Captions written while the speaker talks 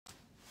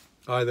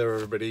Hi there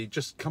everybody,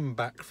 just come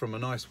back from a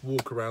nice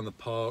walk around the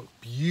park.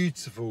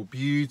 Beautiful,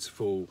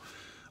 beautiful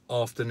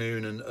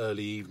afternoon and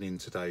early evening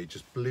today.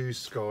 Just blue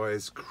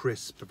skies,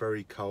 crisp,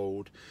 very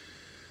cold.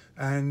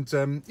 And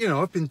you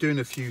know, I've been doing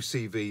a few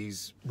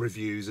CVs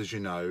reviews, as you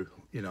know,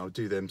 I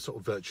do them sort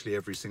of virtually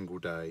every single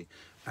day.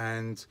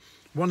 And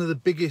one of the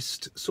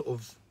biggest sort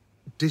of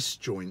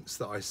disjoints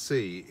that I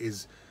see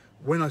is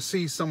when I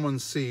see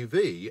someone's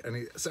CV and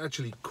it's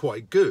actually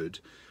quite good,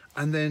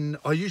 and then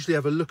I usually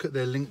have a look at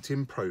their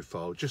LinkedIn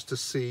profile just to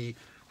see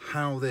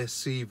how their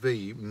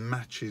CV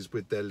matches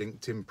with their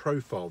LinkedIn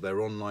profile,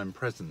 their online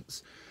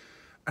presence.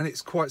 And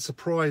it's quite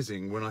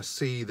surprising when I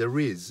see there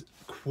is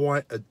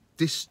quite a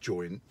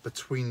disjoint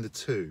between the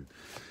two.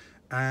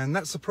 And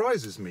that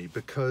surprises me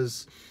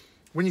because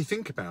when you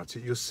think about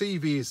it, your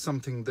CV is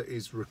something that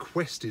is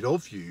requested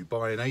of you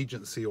by an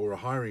agency or a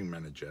hiring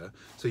manager.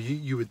 So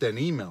you would then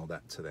email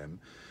that to them.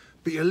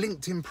 But your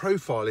LinkedIn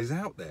profile is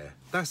out there.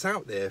 That's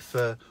out there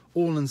for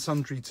all and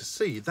sundry to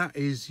see. That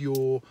is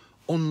your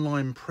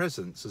online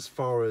presence as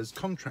far as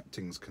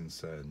contracting is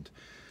concerned.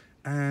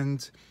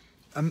 And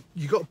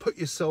you got to put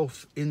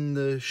yourself in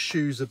the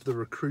shoes of the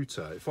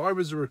recruiter. If I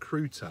was a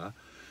recruiter,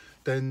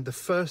 then the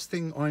first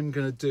thing I'm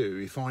going to do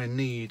if I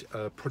need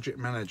a project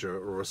manager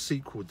or a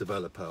SQL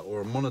developer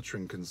or a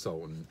monitoring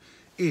consultant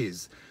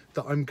is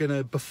that I'm going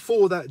to,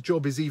 before that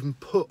job is even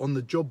put on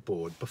the job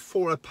board,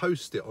 before I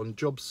post it on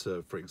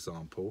JobServe, for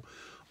example,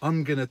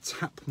 I'm going to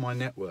tap my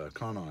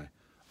network, aren't I?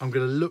 I'm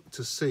going to look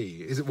to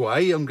see,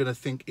 I'm going to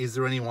think, is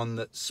there anyone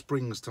that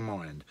springs to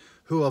mind?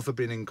 Who have I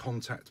been in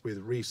contact with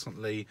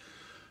recently?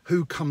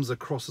 Who comes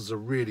across as a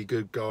really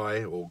good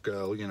guy or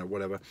girl,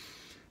 whatever.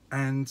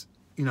 And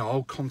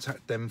I'll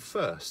contact them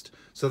first.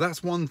 So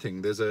that's one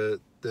thing. There's a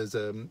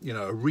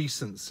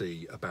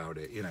recency about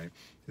it.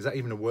 Is that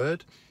even a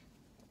word?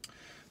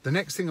 The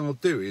next thing I'll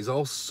do is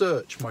I'll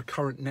search my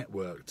current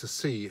network to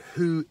see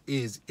who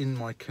is in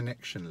my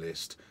connection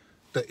list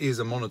that is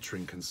a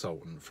monitoring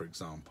consultant, for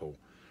example,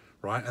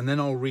 right? And then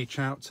I'll reach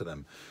out to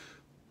them.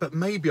 But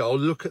maybe I'll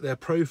look at their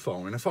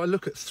profile, and if I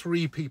look at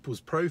 3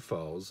 people's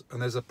profiles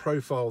and there's a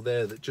profile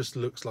there that just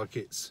looks like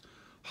it's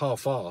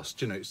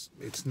half-assed,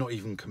 it's not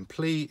even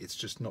complete, it's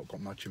just not got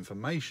much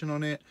information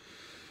on it,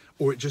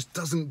 or it just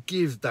doesn't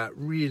give that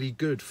really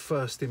good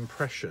first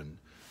impression,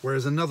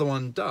 whereas another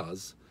one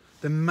does,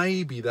 then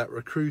maybe that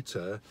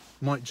recruiter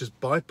might just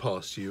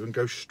bypass you and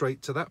go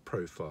straight to that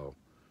profile.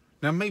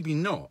 Now, maybe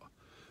not,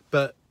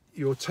 but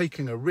you're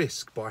taking a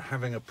risk by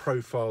having a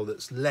profile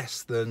that's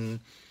less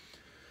than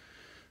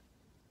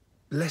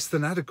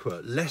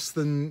adequate,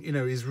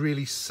 is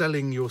really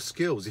selling your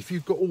skills. If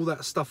you've got all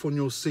that stuff on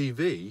your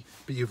CV,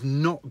 but you've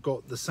not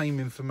got the same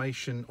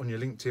information on your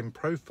LinkedIn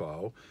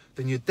profile,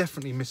 then you're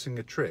definitely missing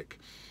a trick.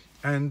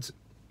 And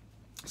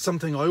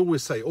something I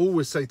always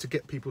say to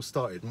get people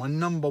started, my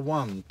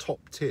top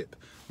tip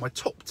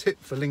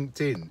for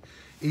LinkedIn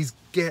is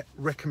get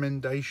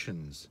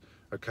recommendations.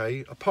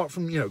 Okay, apart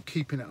from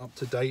keeping it up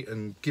to date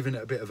and giving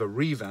it a bit of a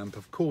revamp,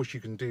 of course you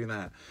can do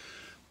that,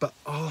 but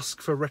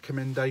ask for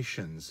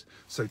recommendations.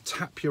 So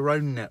tap your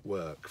own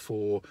network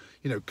for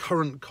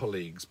current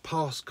colleagues,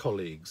 past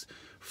colleagues,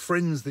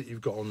 friends that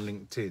you've got on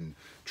LinkedIn.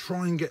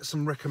 Try and get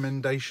some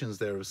recommendations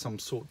there of some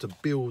sort to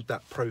build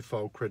that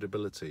profile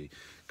credibility.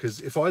 Because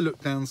if I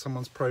look down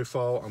someone's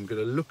profile, I'm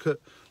going to look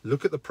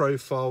at the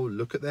profile,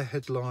 look at their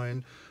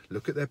headline,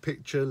 look at their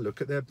picture,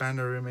 look at their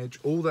banner image,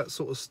 all that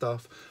sort of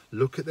stuff.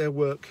 Look at their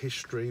work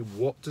history,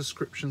 what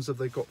descriptions have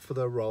they got for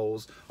their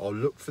roles. I'll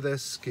look for their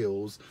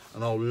skills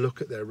and I'll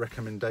look at their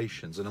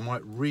recommendations, and I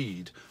might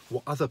read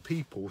what other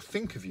people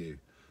think of you.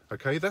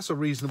 Okay, that's a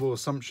reasonable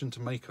assumption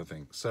to make, I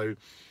think. So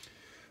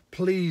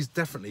please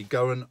definitely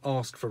go and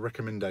ask for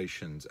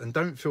recommendations, and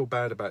don't feel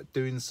bad about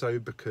doing so,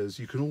 because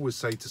you can always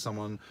say to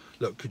someone,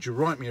 look, could you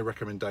write me a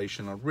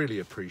recommendation? I'd really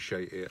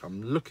appreciate it.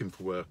 I'm looking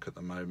for work at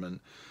the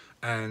moment,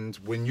 and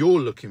when you're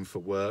looking for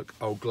work,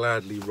 I'll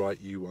gladly write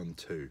you one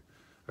too.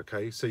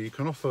 Okay, so you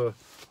can offer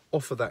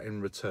that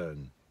in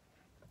return.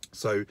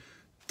 So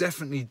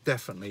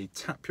definitely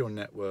tap your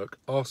network,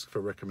 ask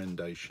for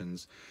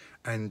recommendations,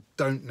 and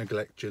don't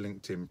neglect your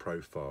LinkedIn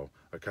profile,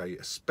 okay?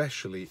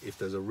 Especially if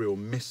there's a real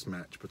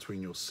mismatch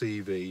between your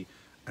CV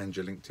and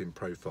your LinkedIn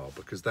profile,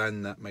 because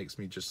then that makes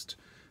me just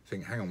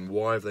think, hang on,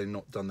 why have they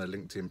not done their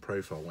LinkedIn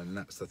profile when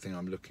that's the thing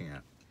I'm looking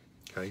at?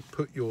 Okay,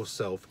 put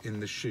yourself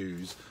in the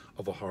shoes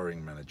of a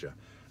hiring manager.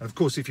 And of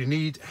course, if you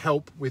need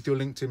help with your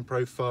LinkedIn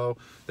profile,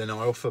 then I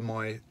offer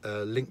my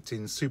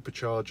LinkedIn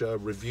Supercharger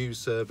review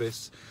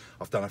service.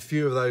 I've done a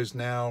few of those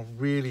now,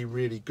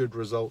 really good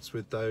results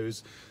with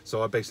those.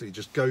 So I basically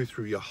just go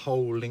through your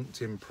whole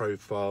LinkedIn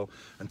profile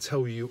and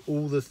tell you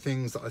all the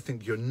things that I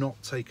think you're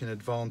not taking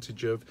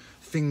advantage of,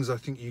 things I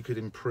think you could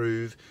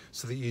improve,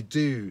 so that you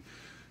do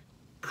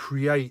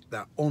create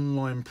that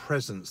online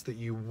presence that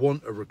you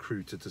want a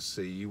recruiter to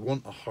see, you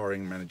want a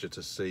hiring manager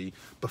to see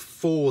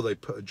before they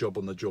put a job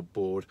on the job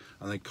board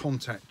and they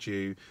contact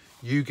you.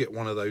 You get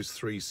one of those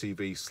 3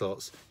 CV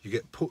slots, you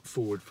get put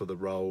forward for the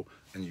role,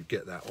 and you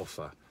get that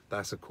offer.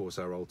 That's of course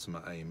our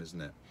ultimate aim,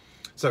 isn't it?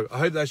 So I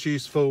hope that's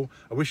useful.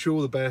 I wish you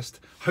all the best.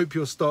 Hope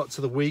your start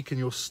to the week and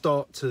your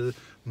start to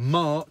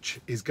March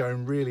is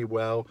going really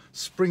well.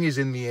 Spring is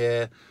in the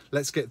air.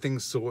 Let's get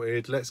things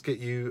sorted. Let's get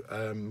you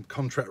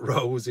contract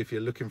roles if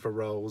you're looking for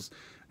roles.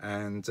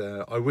 And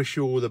I wish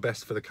you all the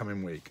best for the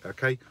coming week.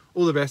 Okay,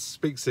 all the best.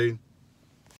 Speak soon.